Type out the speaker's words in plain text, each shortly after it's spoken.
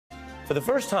For the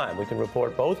first time, we can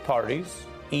report both parties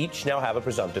each now have a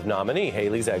presumptive nominee.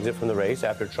 Haley's exit from the race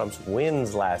after Trump's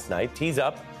wins last night tees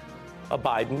up a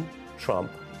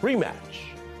Biden-Trump rematch.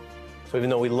 So even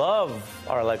though we love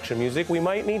our election music, we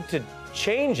might need to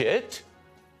change it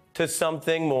to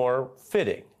something more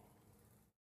fitting.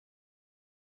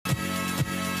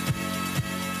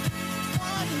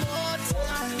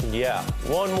 Yeah,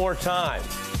 one more time.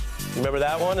 Remember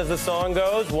that one as the song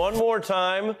goes? One more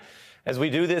time as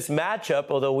we do this matchup,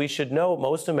 although we should know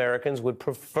most Americans would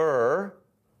prefer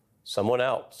someone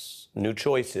else. New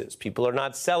choices. People are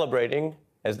not celebrating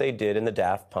as they did in the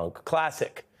Daft Punk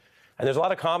classic. And there's a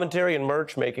lot of commentary and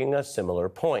merch making a similar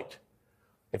point.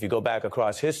 If you go back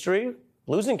across history,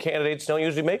 losing candidates don't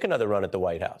usually make another run at the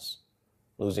White House.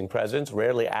 Losing presidents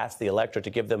rarely ask the electorate to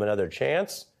give them another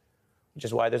chance, which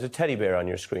is why there's a teddy bear on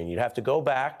your screen. You'd have to go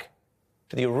back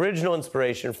to the original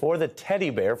inspiration for the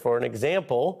teddy bear for an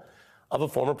example of a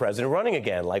former president running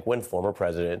again, like when former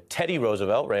President Teddy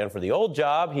Roosevelt ran for the old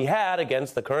job he had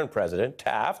against the current president,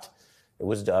 Taft. It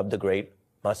was dubbed the Great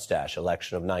Mustache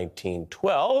Election of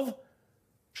 1912.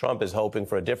 Trump is hoping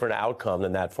for a different outcome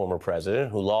than that former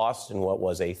president, who lost in what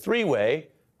was a three-way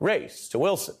race to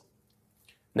Wilson.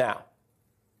 Now,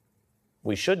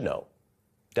 we should know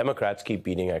Democrats keep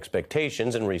beating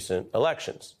expectations in recent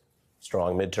elections.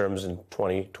 Strong midterms in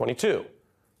 2022,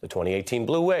 the 2018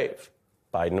 blue wave.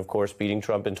 Biden, of course, beating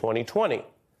Trump in 2020.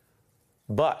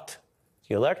 But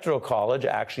the Electoral College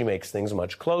actually makes things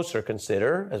much closer.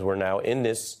 Consider, as we're now in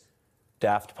this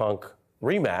Daft Punk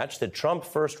rematch, that Trump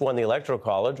first won the Electoral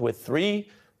College with 3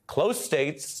 close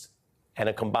states and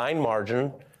a combined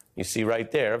margin, you see right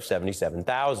there, of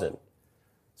 77,000.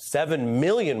 7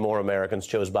 million more Americans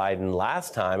chose Biden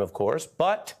last time, of course,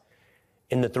 but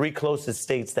in the 3 closest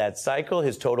states that cycle,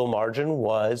 his total margin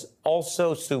was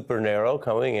also super narrow,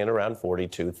 coming in around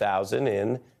 42,000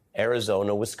 in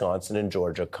Arizona, Wisconsin, and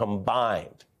Georgia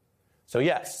combined. So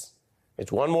yes,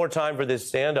 it's one more time for this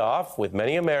standoff, with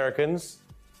many Americans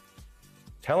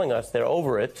telling us they're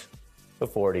over it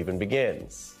before it even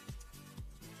begins.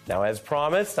 Now, as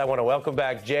promised, I want to welcome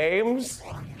back James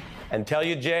and tell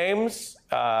you, James,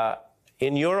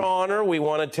 in your honor, we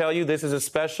want to tell you this is a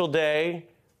special day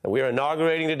that we are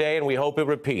inaugurating today, and we hope it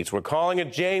repeats. We're calling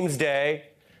it James Day.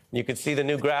 You can see the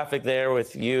new graphic there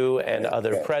with you and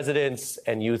other presidents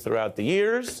and you throughout the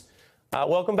years.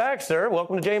 Welcome back, sir.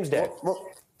 Welcome to James Day. Well,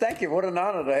 thank you. What an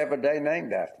honor to have a day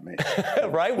named after me.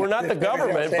 Right? We're not the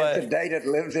government, but it's a day that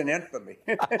lives in infamy.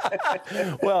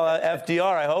 Well, FDR,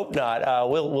 I hope not.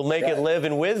 We'll make it live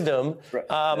in wisdom.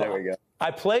 There we go. I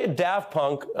played Daft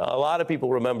Punk. A lot of people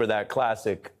remember that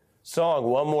classic song,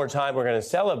 One More Time We're Going to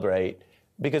Celebrate,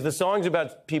 because the song's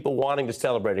about people wanting to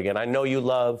celebrate again. I know you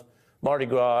love Mardi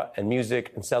Gras and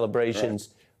music and celebrations.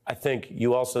 Right. I think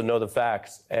you also know the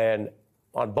facts. And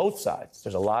on both sides,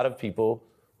 there's a lot of people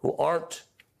who aren't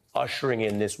ushering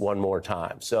in this one more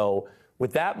time. So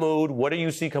with that mood, what do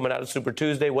you see coming out of Super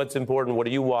Tuesday? What's important? What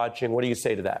are you watching? What do you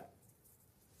say to that?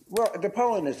 Well, the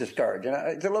polling is discouraging.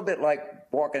 It's a little bit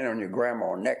like walking on your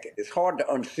grandma naked. It's hard to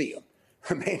unsee them.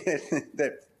 I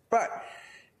mean, but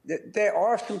there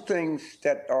are some things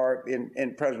that are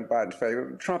in President Biden's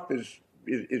favor. Trump is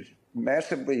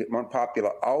massively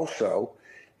unpopular also.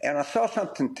 And I saw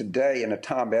something today in a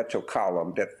Tom Etzel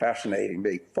column that fascinated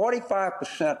me.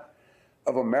 45%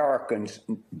 of Americans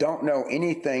don't know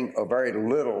anything or very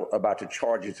little about the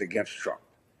charges against Trump.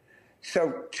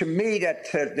 So to me, that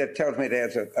tells me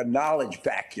there's a knowledge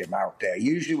vacuum out there.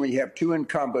 Usually when you have 2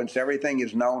 incumbents, everything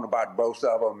is known about both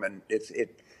of them, and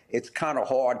it's kind of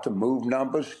hard to move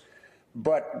numbers.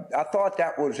 But I thought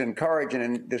that was encouraging.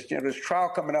 And this trial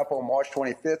coming up on March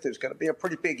 25th is going to be a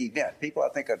pretty big event. People, I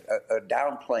think, are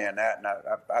downplaying that. And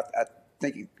I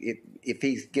think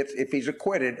if he's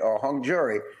acquitted or hung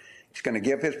jury, it's going to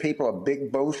give his people a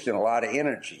big boost and a lot of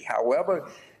energy. However,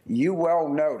 you well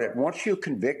know that once you're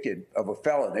convicted of a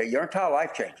felony, your entire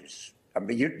life changes. I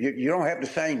mean, you don't have the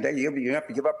same day. You have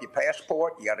to give up your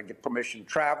passport. You got to get permission to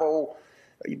travel.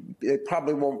 It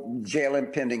probably won't jail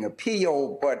him pending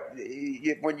appeal, but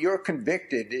when you're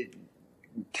convicted,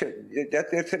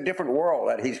 it's a different world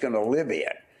that he's going to live in.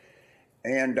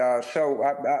 And so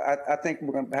I think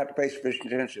we're going to have to pay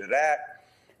sufficient attention to that.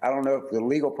 I don't know if the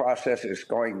legal process is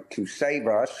going to save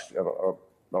us.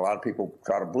 A lot of people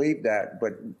try to believe that,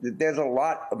 but there's a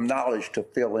lot of knowledge to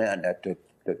fill in that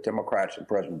the Democrats and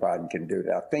President Biden can do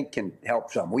that I think can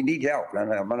help some. We need help.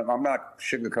 I'm not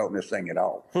sugarcoating this thing at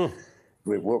all.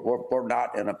 We're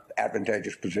not in an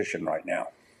advantageous position right now.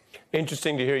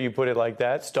 Interesting to hear you put it like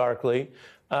that, starkly.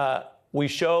 We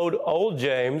showed old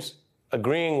James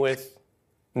agreeing with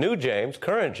new James,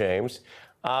 current James,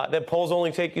 that polls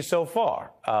only take you so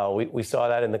far. We saw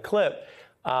that in the clip.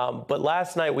 But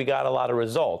last night we got a lot of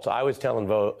results. I was telling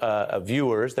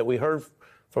viewers that we heard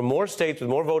from more states with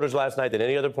more voters last night than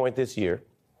any other point this year,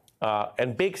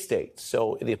 and big states.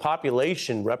 So the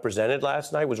population represented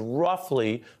last night was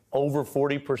roughly over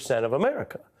 40% of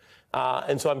America.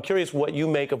 And so I'm curious what you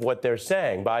make of what they're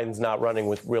saying. Biden's not running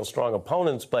with real strong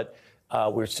opponents, but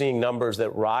we're seeing numbers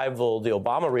that rival the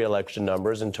Obama reelection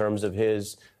numbers in terms of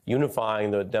his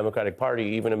unifying the Democratic Party,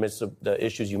 even amidst the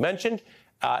issues you mentioned.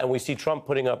 And we see Trump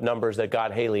putting up numbers that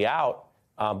got Haley out,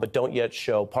 but don't yet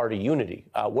show party unity.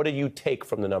 What did you take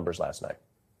from the numbers last night?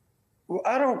 Well,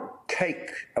 I don't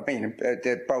take,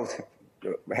 they both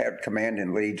had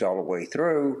commanding leads all the way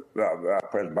through.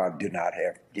 President Biden did not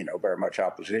have, very much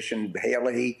opposition.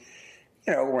 Haley,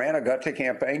 ran a gutsy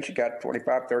campaign. She got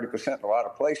 25, 30% in a lot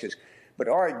of places. But,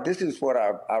 Ari, this is what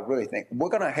I really think. We're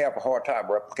going to have a hard time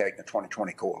replicating the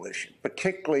 2020 coalition,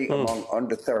 particularly among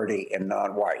under 30 and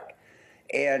non-white.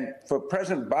 And for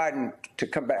President Biden to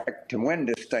come back to win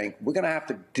this thing, we're going to have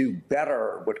to do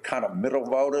better with kind of middle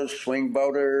voters, swing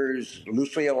voters,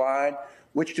 loosely aligned,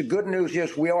 which the good news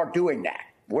is we are doing that.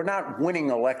 We're not winning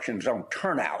elections on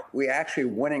turnout. We're actually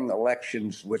winning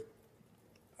elections with,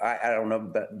 I don't know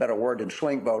a better word than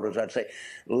swing voters. I'd say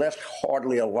less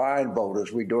hardly aligned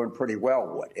voters we're doing pretty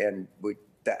well with. And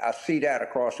I see that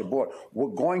across the board. We're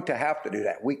going to have to do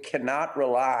that. We cannot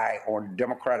rely on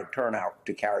Democratic turnout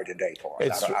to carry the day for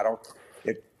us.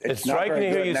 It's striking to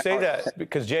hear you say that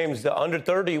because, James, the under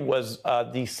 30 was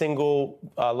the single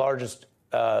largest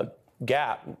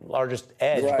largest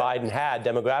edge Biden had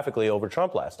demographically over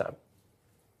Trump last time.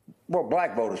 Well,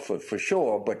 black voters for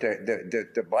sure, but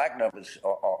the black numbers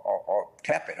are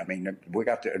tepid. I mean, we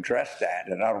got to address that,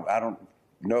 and I don't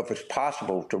know if it's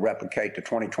possible to replicate the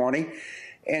 2020.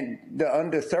 And the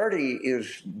under 30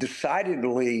 is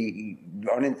decidedly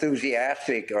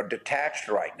unenthusiastic or detached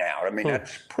right now. I mean,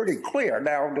 that's pretty clear.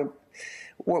 Now,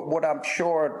 what I'm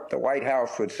sure the White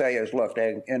House would say is, look,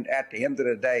 and at the end of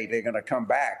the day, they're going to come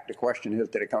back. The question is,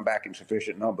 did they come back in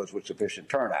sufficient numbers with sufficient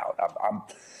turnout?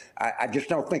 I just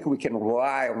don't think we can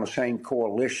rely on the same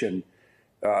coalition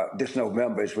this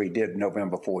November as we did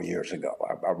November 4 years ago.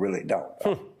 I really don't.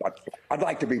 I'd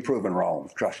like to be proven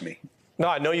wrong, trust me. No,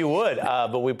 I know you would,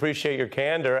 but we appreciate your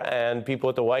candor, and people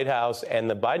at the White House and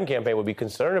the Biden campaign would be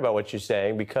concerned about what you're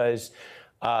saying because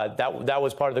that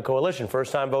was part of the coalition.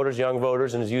 First-time voters, young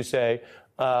voters, and as you say,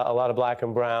 a lot of black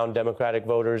and brown Democratic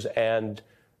voters and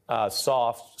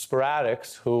soft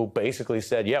sporadics who basically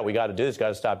said, yeah, we got to do this, got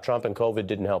to stop Trump, and COVID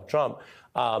didn't help Trump.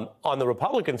 On the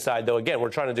Republican side, though, again, we're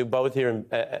trying to do both here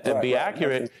and be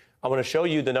accurate. I want to show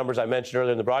you the numbers I mentioned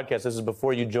earlier in the broadcast. This is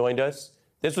before you joined us.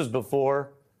 This was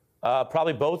before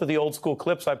probably both of the old school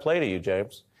clips I played of you,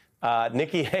 James.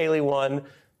 Nikki Haley won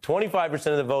 25%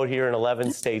 of the vote here in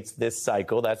 11 states this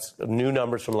cycle. That's new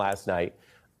numbers from last night.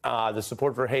 The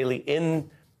support for Haley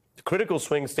in critical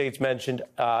swing states mentioned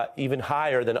even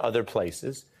higher than other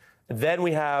places. Then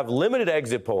we have limited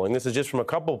exit polling. This is just from a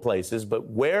couple of places,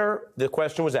 but where the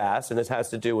question was asked, and this has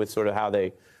to do with sort of how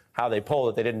they poll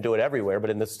it. They didn't do it everywhere, but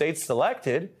in the states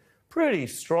selected, pretty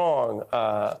strong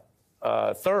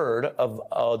third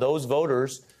of those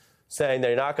voters saying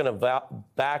they're not going to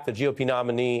back the GOP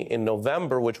nominee in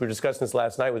November, which we discussed this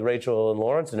last night with Rachel and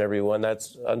Lawrence and everyone.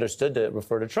 That's understood to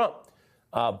refer to Trump.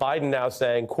 Biden now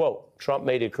saying, quote, Trump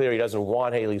made it clear he doesn't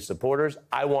want Haley's supporters.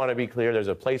 I want to be clear there's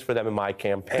a place for them in my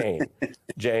campaign.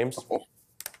 James?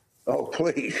 Oh,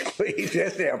 please,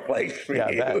 there's their place for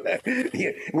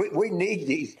you. We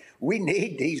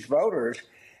need these voters.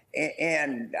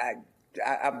 And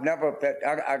I've never,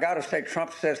 I got to say,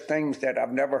 Trump says things that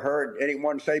I've never heard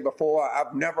anyone say before.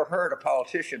 I've never heard a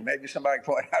politician, maybe somebody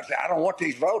point out, say, I don't want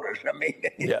these voters. I mean,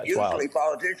 usually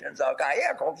politicians are,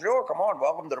 yeah, sure, come on,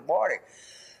 welcome to the party.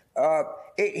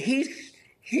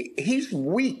 He's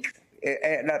weak,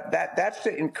 and that's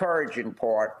the encouraging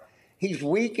part. He's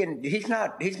weak, and he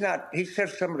says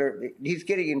he's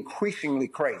getting increasingly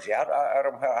crazy. I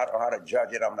don't know how to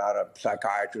judge it. I'm not a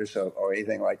psychiatrist or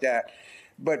anything like that.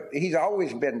 But he's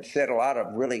always said a lot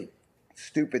of really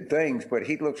stupid things, but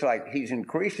he looks like he's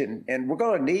increasing, and we're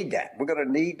going to need that. We're going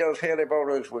to need those Haley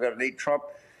voters. We're going to need Trump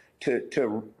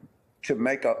to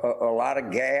make a lot of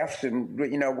gaffes, and we're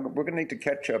going to need to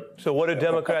catch up. So what do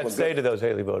Democrats say to those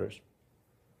Haley voters?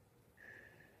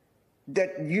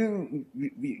 That you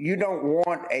don't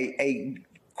want a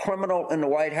criminal in the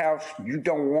White House. You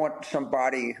don't want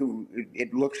somebody who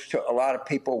it looks to a lot of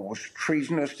people was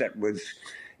treasonous, that was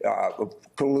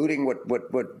colluding with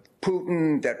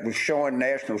Putin, that was showing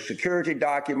national security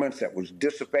documents, that was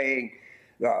disobeying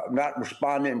not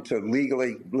responding to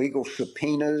legal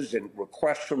subpoenas and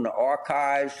requests from the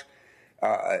archives.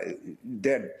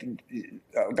 That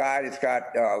guy that's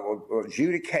got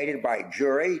adjudicated by a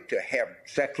jury to have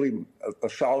sexually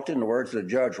assaulted, in the words of the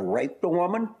judge, raped a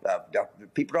woman.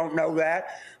 People don't know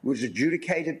that. Was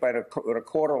adjudicated by the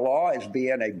court of law as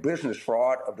being a business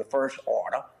fraud of the first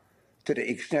order, to the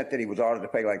extent that he was ordered to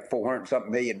pay like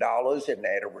 $400-something million, and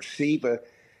they had a receiver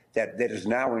that is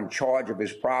now in charge of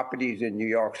his properties in New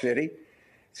York City.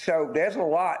 So there's a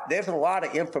lot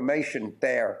of information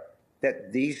there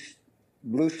that these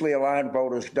loosely aligned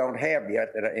voters don't have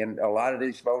yet, and a lot of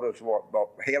these voters,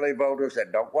 Haley voters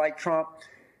that don't like Trump,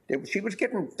 she was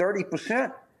getting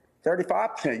 30%,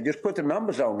 35%. You just put the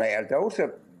numbers on there. Those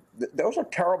are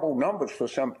terrible numbers for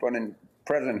some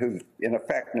president who's in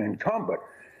effect an incumbent.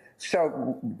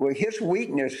 So his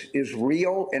weakness is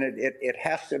real, and it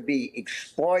has to be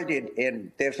exploited,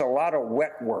 and there's a lot of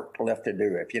wet work left to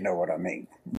do, if you know what I mean.